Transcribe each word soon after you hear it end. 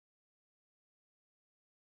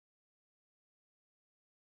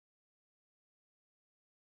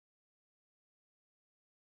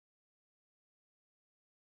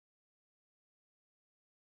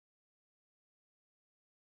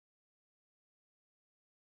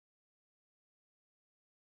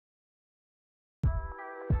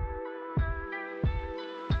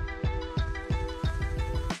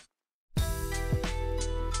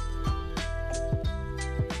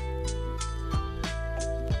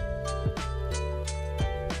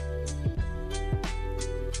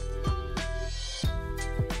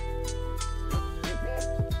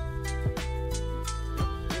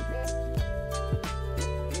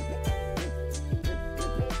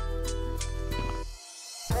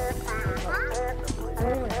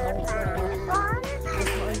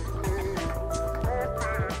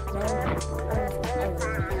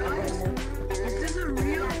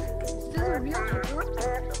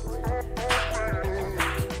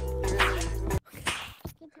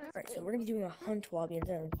Alright, so we're gonna be doing a hunt lobby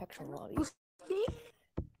instead of an infection lobby.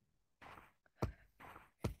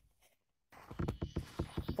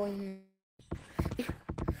 Boing.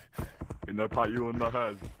 Can I pat you on the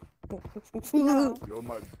head? No. You're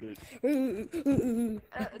my bitch. No.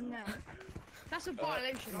 That's a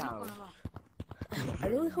violation. I'm not gonna lie. I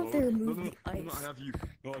really hope they remove the ice. No, I have you.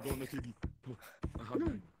 No, I don't want to kill you. No, I have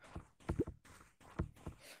you.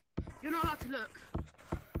 You're not allowed to look.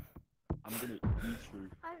 I'm gonna eat you.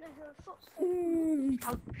 I don't know who the fuck's.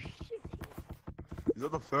 Oh, shit. Is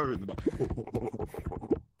that the fur in the back?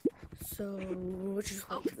 so, let's just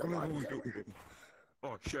hope the lobby.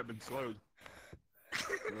 Oh shit, I've been slowed.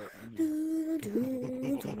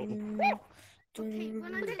 Okay,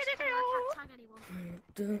 when I just I can't tag anyone.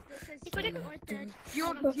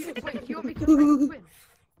 You're becoming twin.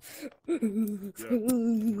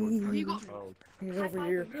 You got He's over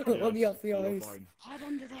here. Let me off the ice. Hide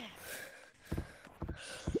under there.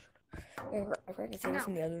 I've already seen this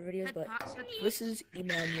in the other videos, but this is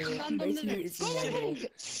Emmanuel. Right here is Emmanuel.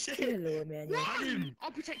 Say hello, Emmanuel.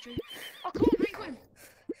 I'll protect you. Oh, come on, mate, go in.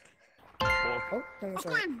 Oh, no, Go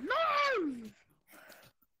sorry. in. No!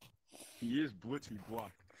 He is blitzy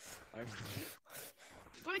black.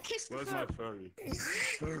 Gonna kiss the Where's fur. my furry?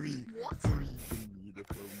 Furry. What? Furry. The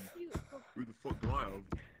furry. Who the fuck do I have?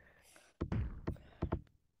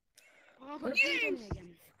 Oh, I've got a big one again.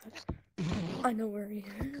 I know where he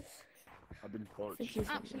is. I've been I caught. think he's in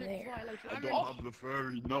Absolute there. violation. I don't have the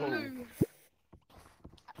furry. No.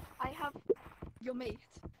 I have your mate.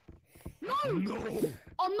 No! No.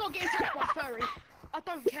 I'm not getting touched by furry. I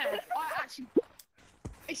don't care. I actually.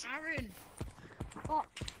 It's Aaron. Oh.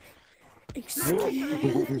 Excuse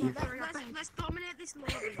me. Let's dominate this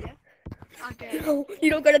lobby, yeah? Okay. No, you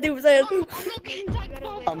don't gotta do that. I'm not getting tagged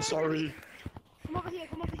by. I'm sorry. Come over here,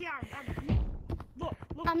 Aaron. Look,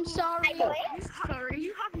 I'm sorry. Sorry.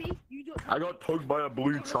 You have me. You don't. I got tugged by a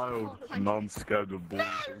blue child. Now I'm scared of blue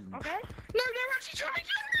things. Okay? No, they're actually trying to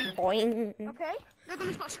kill me. Boing. Okay? They're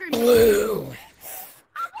gonna start screaming. Blue.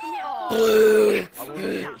 I Blue.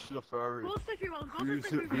 won't touch the furry. Go to everyone. Who's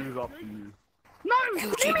after you? No!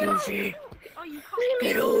 Gucci Goofy. Oh, you can't.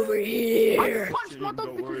 Get over here. I punched my dog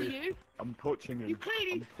Don't because worry. of you. I'm touching him. You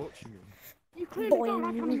clearly. I'm touching him. You clearly don't Boing.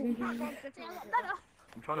 like animals.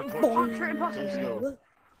 I'm trying to touch Boing. him. Just go.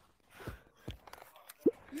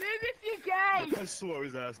 Move if you're gay. Let's slow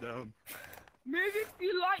his ass down. Move if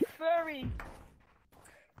you like furry.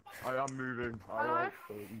 I am moving. I like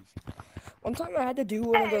things. One time I had to do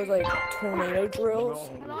one of those like tornado drills.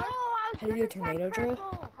 No. Had to do a tornado drill.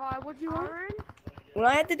 Hi, what do you want? When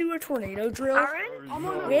I had to do a tornado drill,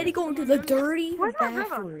 No. we had to go into the dirty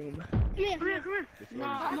bathroom. Come here. No,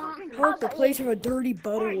 How the place where a dirty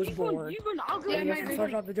bubble was born. I'll go. Yeah, you have to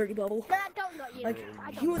start off the dirty bubble. Like,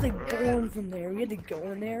 he was like born from there. We had to go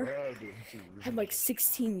in there. Had like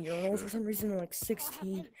 16 urinals for some reason, like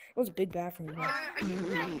 16. It was a big bathroom. Are you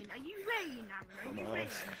ready, Aaron?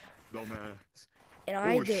 Dumbass. And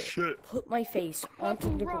I had to Shit. put my face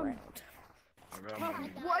onto the ground.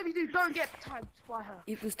 Whatever you do, don't get tagged by her.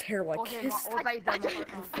 It was terrible. I Or him, kissed or they the don't. I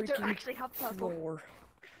don't freaking actually have purple. floor.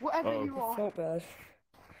 Whatever Oh. you It are. felt bad.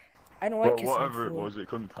 I know I Well, kissed the whatever it floor. was, it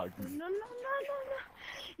couldn't tag me. No.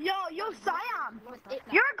 You're Siam.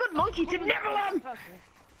 You're a good monkey to Neverland.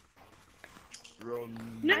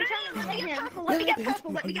 Run. No. Let me get purple. Let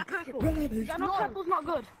me get purple. Rabbit. No, purple's not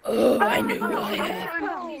good. Oh, I knew I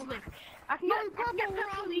had. I can get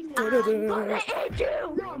purple easily.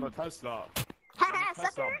 I wanna test that. Haha,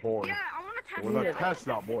 Test that boy. Yeah, I want to I test wanna it. test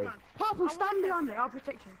that boy. Purple, stand behind me. I'll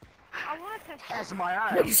protect you. I want to test Test my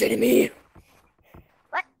ass. What are you saying to me?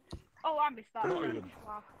 Oh, I missed that. Not even.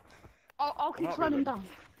 Wow. I'll keep Not slowing even. down.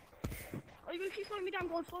 Are you going to keep slowing me down?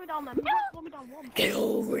 Go on, slow me down then. Slow me down one. Get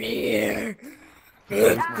over here.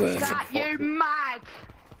 That you mag!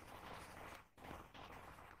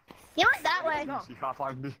 You went that way. She can't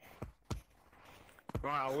find me.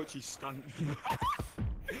 Right, I'll let you stand.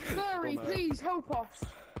 Furry, please help us.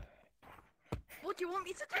 What do you want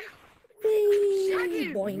me to do?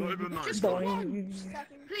 Boing. Not even nice. Boing.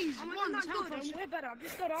 Please, one, help us. We're better. I've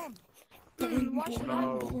just got on. Boing, Why should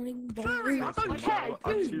No. boing, boing, Furry, I boing. don't care.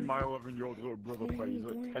 I've seen my 11-year-old little brother play. He's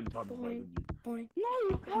like 10 times better than you. Boing.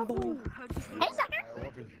 No, purple. Hey,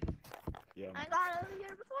 sucker. Yeah. I got over here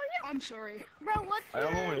before you. I'm sorry. Bro, what's I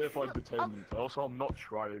am only here for entertainment. Also, I'm not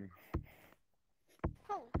trying.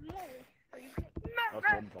 Oh, yeah. Are you kidding?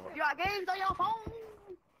 That's one part. You got games on your phone?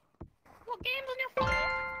 games on your phone?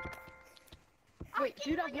 Wait,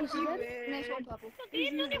 do that voice again? Next one, purple.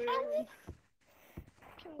 Games on your phone?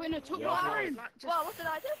 Wait, no, talk Yeah, about right. Aaron. Well, what did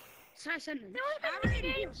I do? Say a sentence. Aaron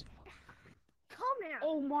games. Come here.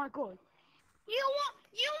 Oh my god. You want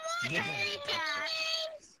games?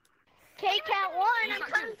 K-Cat 1, I'm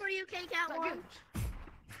coming for you, K-Cat 1. Dumbass.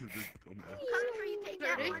 Coming for you,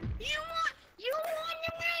 K-Cat 1. You want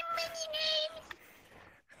the mini games?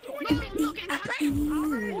 No, I'm not getting touched.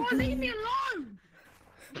 Oh, leave me alone.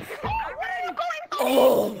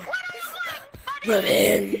 Oh,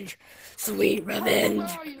 revenge, sweet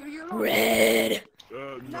revenge, red.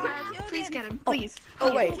 No. Please get him, please.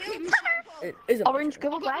 Oh wait, is it Orange,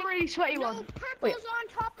 go I've got a really sweaty one. purple's Wait. on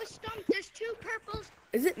top of stump. There's 2 purples.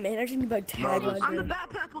 Is it managing to be tagged No, by? bad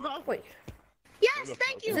purple though. Wait, Yes,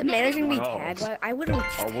 thank is you. it managing to be No. tagged by? I would have.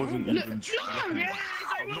 I wasn't even No, trying. yeah,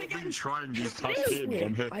 I've not been trying these past games.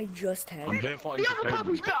 I'm here. I just I'm tagged. here fighting the other for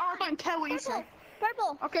purple's payment. better. I don't care what you say.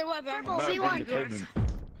 Purple. Okay, whatever. Purple, I'm we here won. fighting for payment.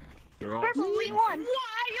 You're off. Purple, we won. What you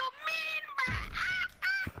mean?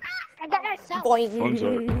 I got myself.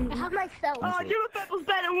 Boing. I have myself. Oh, you purple's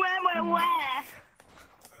better. Where?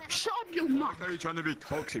 Shut up, you mouth. I know you're trying to be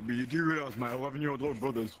toxic, but you do realise my 11-year-old little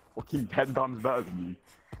brother's fucking 10 times better than you.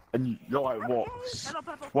 And you're like, what? Hello,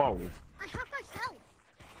 purple. 12? I have myself.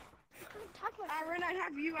 I couldn't touch myself. Aaron, I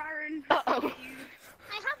have you, Aaron. I have my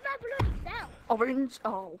bloody self. Orange.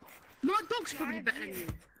 Oh. My dog's probably better than you.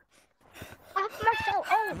 I have myself.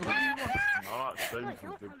 Oh, No, that's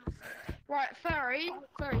shameful. dude. Right, Fairy,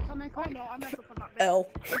 come in. Oh no, I messed up on that bit. L.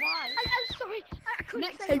 Why? I'm sorry. I couldn't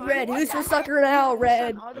Next say Hey, red. Who's the sucker now,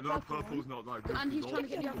 red? I know purple's not that good. And he's but trying to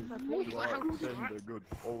get the other purple. You What are helps, saying right? they're good.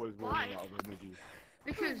 Always Why? running out of energy.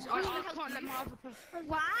 Because I can't let my other person.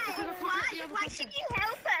 Why? Why should you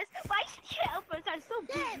help us? Why should you help us? I'm so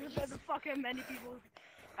busy with the fucking many people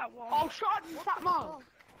at once. Oh, shut up, you fat mom.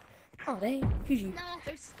 Oh, dang. GG. No.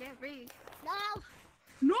 They're scary. No.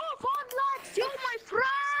 No one likes you, my friend.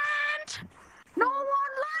 No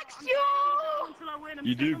one likes you. Until I win. I'm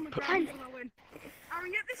You sitting do on the put- ground until I win.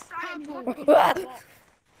 Aaron, get this side.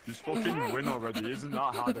 Just fucking win already. Isn't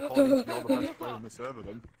that hard? According to you're the best player in the server,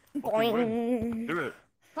 then. Fucking win. Boing. Do it.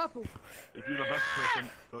 Purple. If you're the best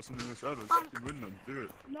person in the server, fucking win them. Do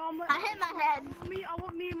it. No, I'm I hit my head. I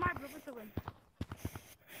want me and my brother to win.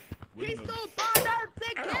 Win He's them. so bad at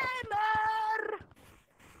the gamer.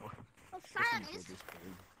 Oh, Fucking Silas. good, this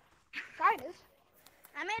game. Silas.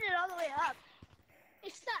 I made it all the way up.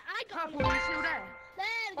 It's that I got Purple, are you still there? There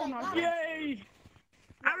we Oh go. my Got God. it. Yay!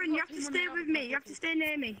 Aaron, you have to stay with me. You have to stay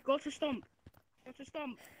near me. Go to stump. Go to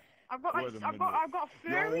stump. I've got Wait a minute. a Your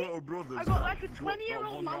fairy. little brother's I got like a got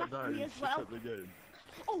 20-year-old one man right after there, me you as should well. set the game.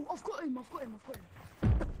 Oh, I've got him. Oh,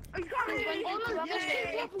 you got me. Oh no, there's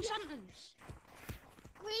two purple sentence.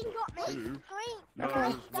 Green got me. Two? Green. No, Okay,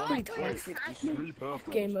 there's it's one. pretty toxic. There's 3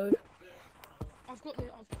 purples. Game mode. I've got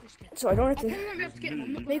this kid. So I don't have I to probably won't be able to get him.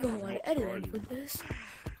 I'm not make a gonna whole lot of editing for this.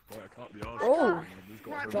 Wait, I can't be arsed. Oh. I've just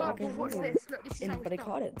got Right, home Jogging purple, watch forward. this. Look, this is how And, but I it's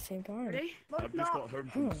caught done. it at the same time. Ready? I've just got home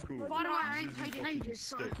from school. By the way, I ain't played in ages,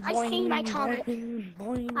 so. I seen my comic. Boing,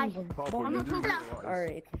 boing, I- boing, Purple, I'm you not do talking- realise-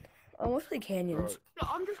 Alright. Oh, what's the canyons? Look,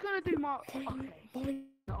 I'm just gonna do my. Okay. Boing,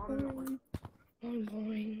 No, I'm not. boing, boing,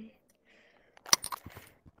 boing.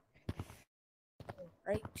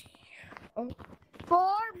 Right. Oh,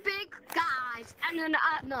 4 big guys. And then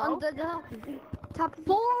on the top.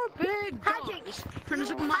 4 Big Handshake. guys. Finish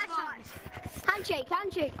up on my thighs. Handshake.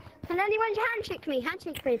 Can anyone handshake me?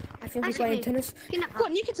 Handshake me. I think we're Actually, playing tennis. Go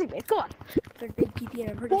on, you can take me. Go on. They're big PP and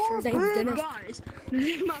I'm pretty sure his name's Big Dennis. guys.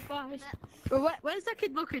 My thighs. Where's that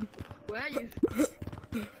kid looking? Where are you?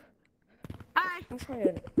 Hi. I'm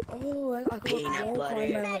trying. Oh, I got a wall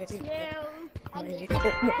climb my way. You.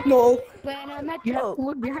 No. When I met you. you.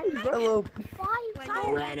 Look behind you. Hello.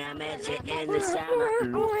 When I met you in the summer,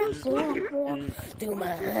 Do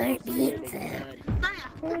my heartbeat.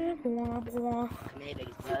 maybe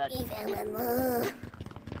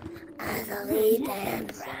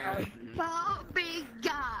Four big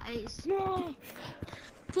guys. No.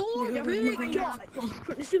 4 big guys.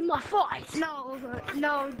 This is my fight. No,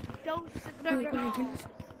 don't.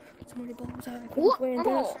 Somebody bombs out. I What? playing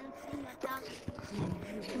tennis. Oh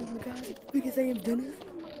my god. Because I am Dennis.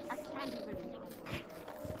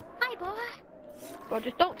 Hi, boy. Well,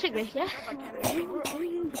 just don't take me, yeah?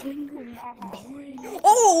 Boing, boing, boing, boing.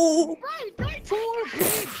 Oh! Right, right. 4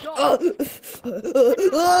 big guys.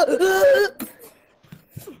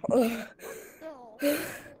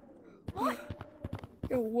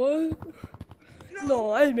 What?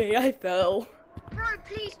 No, I fell. Bro,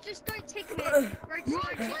 please, just don't take me. Bro, just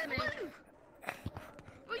don't take me.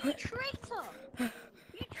 Bro, you traitor. You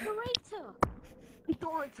traitor.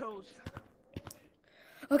 Doritos.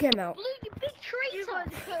 Okay, I'm out. Blue, you big traitor.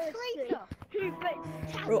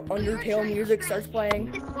 Traitor. Bro, Undertale music starts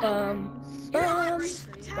playing. Bum, bum,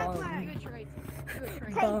 bum,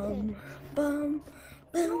 bum, bum,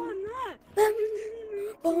 bum,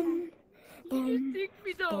 bum, bum,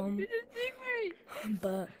 bum, bum,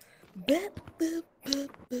 ba, ba, ba, ba,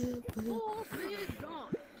 ba, ba.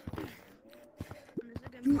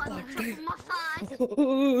 You are dead.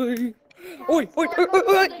 Oi, oi, oi, oi, oi,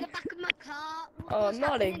 oi. Oh,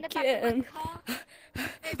 not again.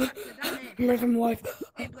 Live and wife.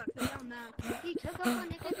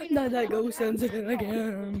 Not that ghost incident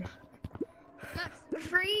again. That's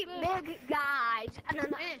 3 big guys, and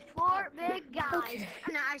then 4 big guys,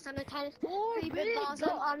 and then ice on the tennis. 3 big balls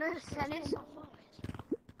on the tennis.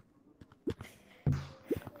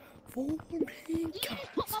 4 big guys.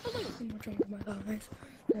 I'm not trying to my eyes.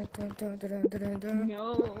 No.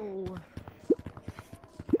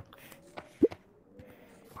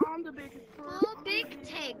 I'm the biggest 4 big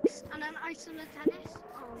ticks, and then ice on the tennis.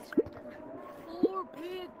 Oh, it's good. 4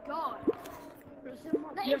 big guys.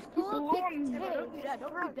 That is 4 big ticks.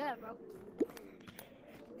 Don't do that, bro.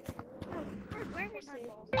 Where is he?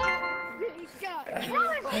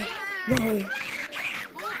 No.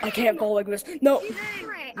 I can't fall like this. No.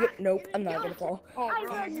 Nope, I'm not gonna fall.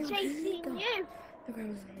 I was chasing you.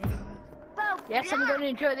 Yes, I'm gonna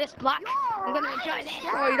enjoy this, Black. I'm gonna enjoy this.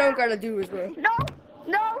 Oh, you don't gotta do this, bro.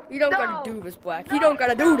 No. You don't gotta do this, Black. You don't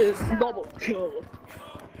gotta do this. Double kill.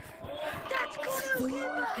 That's good.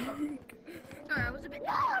 Sorry, I was a bit.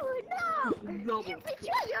 No. You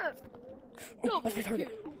betrayer. Oh, what's your target?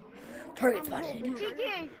 Target spotted.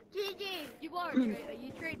 GG. You are a traitor.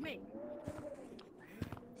 You trade me.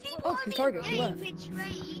 Oh, his target. He left.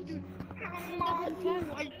 Betrayed. Me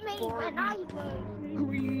when I was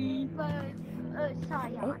green, but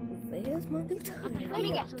cyan. Oh, there's my new target. Let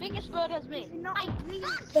me guess. Biggest bird as me. Not a real There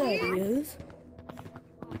cyan. he is.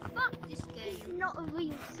 Fuck this game. It's not a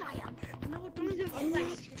real cyan. No, don't do it.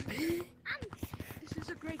 This is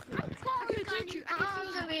a great game.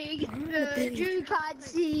 You can't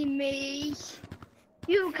see me.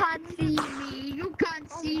 You can't see me. You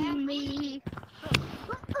can't see me.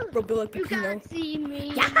 Bro, Bill like You Pepino. can't see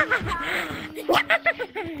me.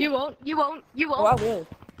 You won't. Oh, I will.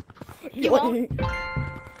 You won't.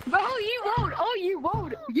 Bro, you won't. Oh, you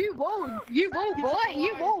won't. You won't, boy.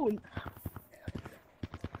 You won't.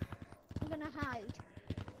 I'm gonna hide.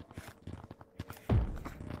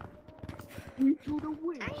 Into the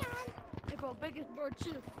wind. Hey, bro, biggest bird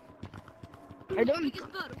too. I don't.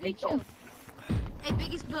 Biggest bird, we chill. Hey,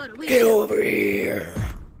 biggest bird, we Get chill. over here.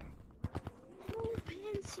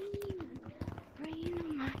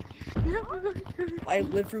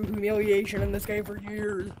 I've lived through humiliation in this game for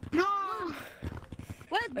years. No.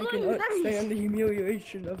 Where's I Blue? cannot stand the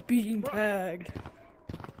humiliation of being tagged.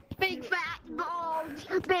 big fat balls.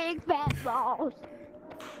 Big fat balls.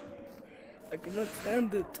 I cannot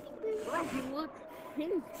stand it. Look.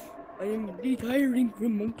 I am retiring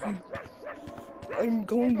from monkey. I'm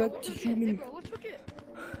going back to human. What's with it?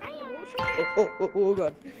 Oh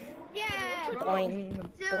god. Yeah. Boing,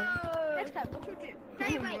 So, boing. Next time, what's with it?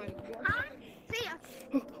 stay away. Huh? See ya.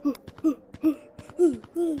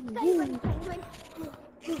 Stay away, penguin.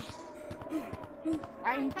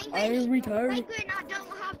 I'm retired. Penguin, I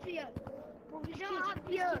don't have you. We don't have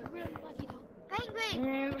you.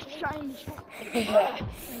 Penguin.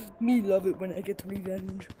 Me love it when I get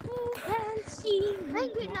revenge.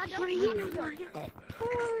 Penguin, I don't have you.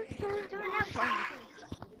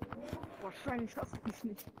 We're friends.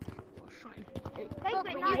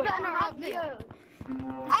 Penguin, I don't have you.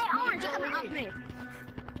 Hey, Orange, you don't have me.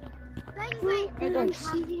 Penguin, I don't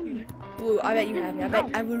have you. Blue, I bet you have me.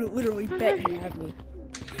 I would literally bet you have me.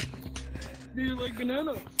 Do you like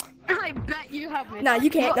banana? I bet you have me. Nah, you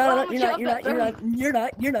can't. No, What you're would not. you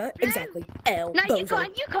You're not. Exactly. L. No, you Bozo.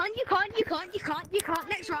 can't. You can't.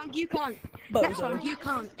 Next round, you can't. Next Bozo. round, you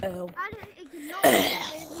can't. L. I don't ignore you.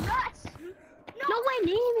 Nuts. Nowhere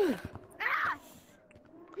near me. Ah.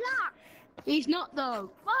 Lock. He's not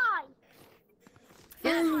though. Why?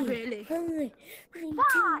 Yeah, not really. Hurry.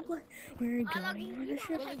 Why? We're going on a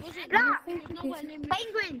ship. Lock. Penguin.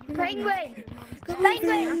 Penguin.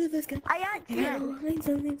 Penguin. I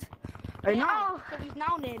answered. I know. So he's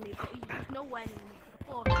now near me, but he's nowhere near me.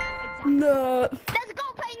 Oh, exactly. No. Let's go,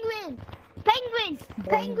 penguin. Penguin.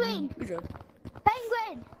 Penguin. Good job.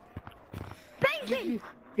 Penguin. Penguin.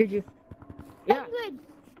 Did you? Yeah. Penguin.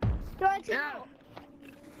 Do I take Yeah.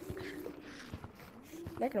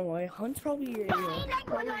 Not gonna lie, Hunt's probably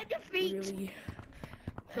Penguin, I defeat. really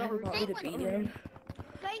happy to beat him.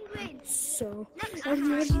 Penguin. So, Next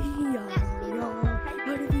I'm ready. time.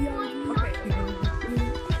 Ready.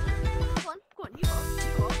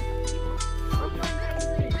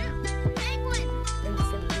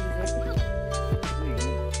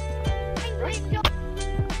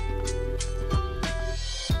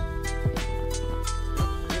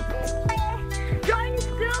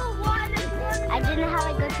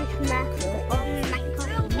 Minecraft.